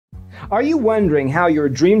Are you wondering how your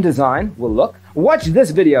dream design will look? Watch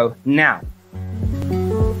this video now.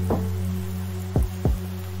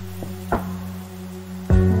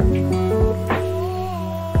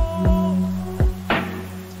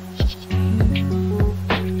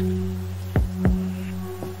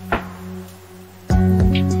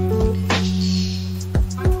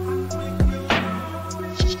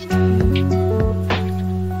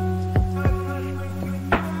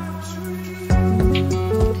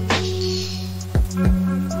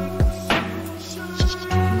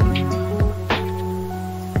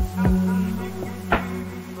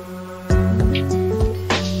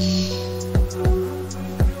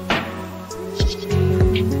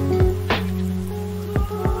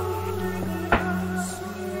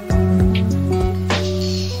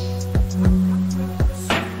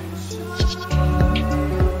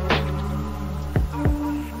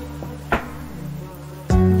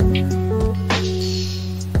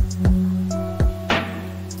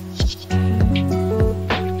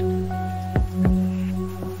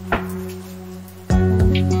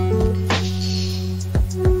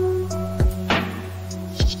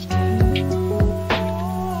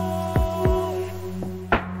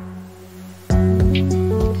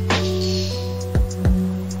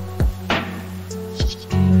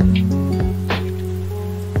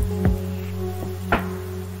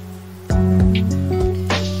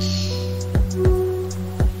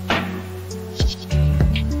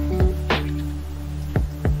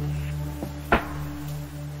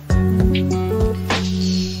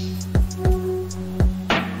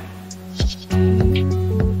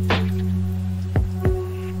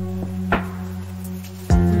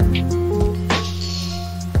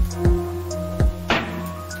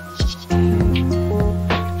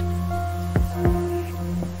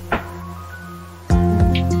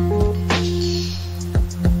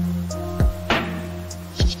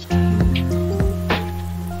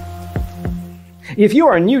 If you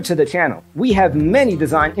are new to the channel, we have many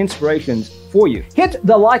design inspirations for you. Hit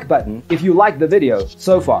the like button if you like the video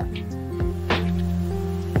so far.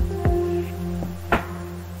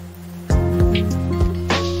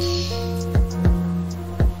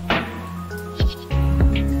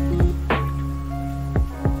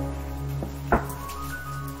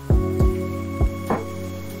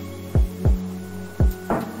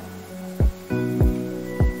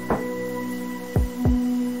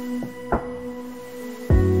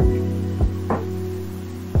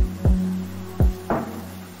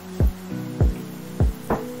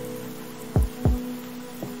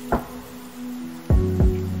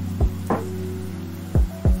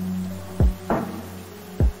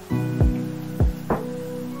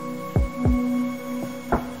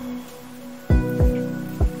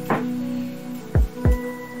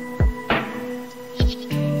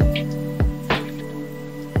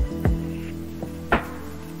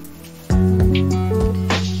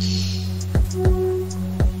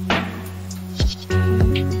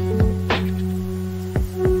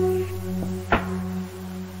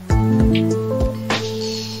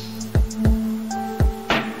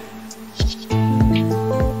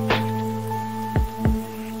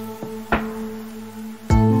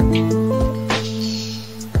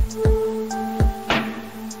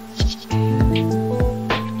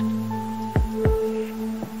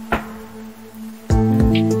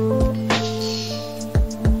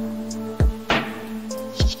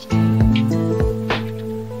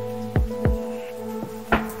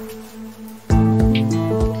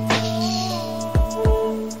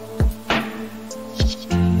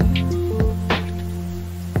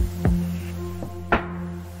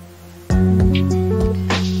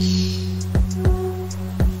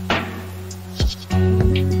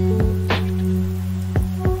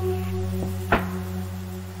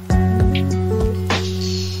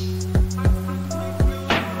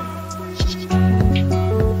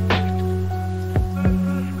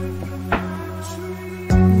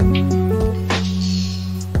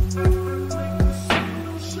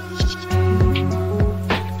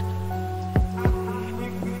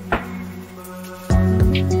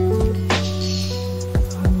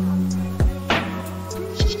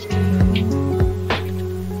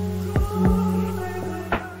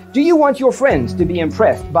 Do you want your friends to be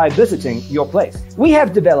impressed by visiting your place? We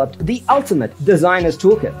have developed the ultimate designer's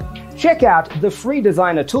toolkit. Check out the free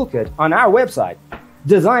designer toolkit on our website,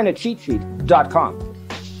 designercheatsheet.com.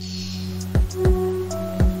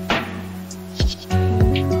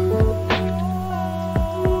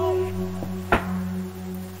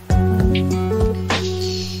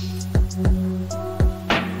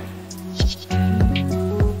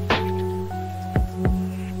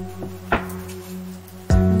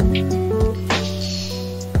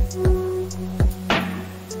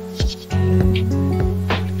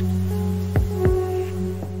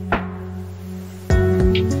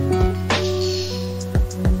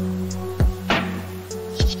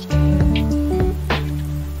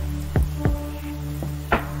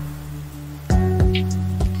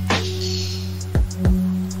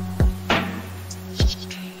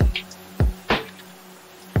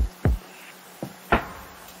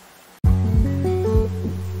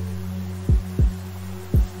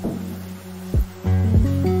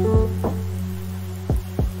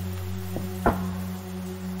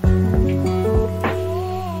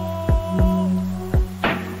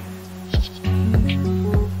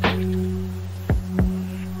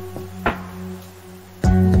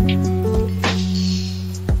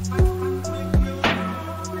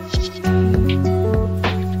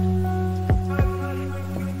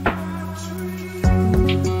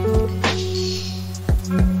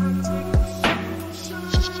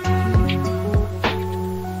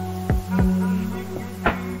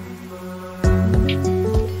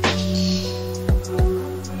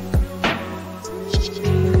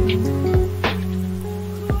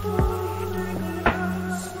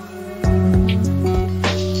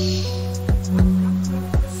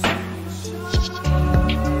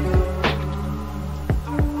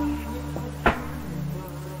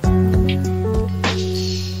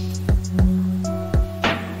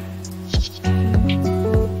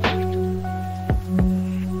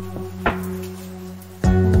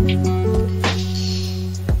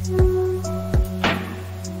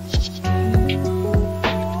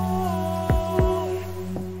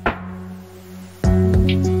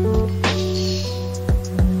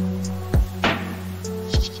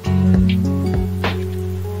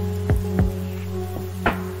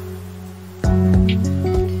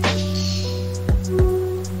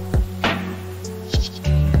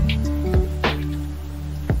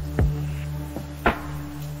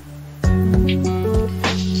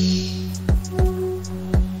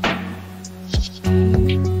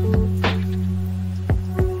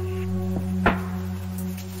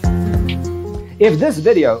 If this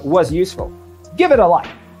video was useful, give it a like.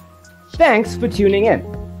 Thanks for tuning in.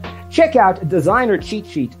 Check out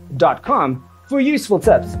designercheatsheet.com for useful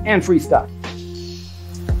tips and free stuff.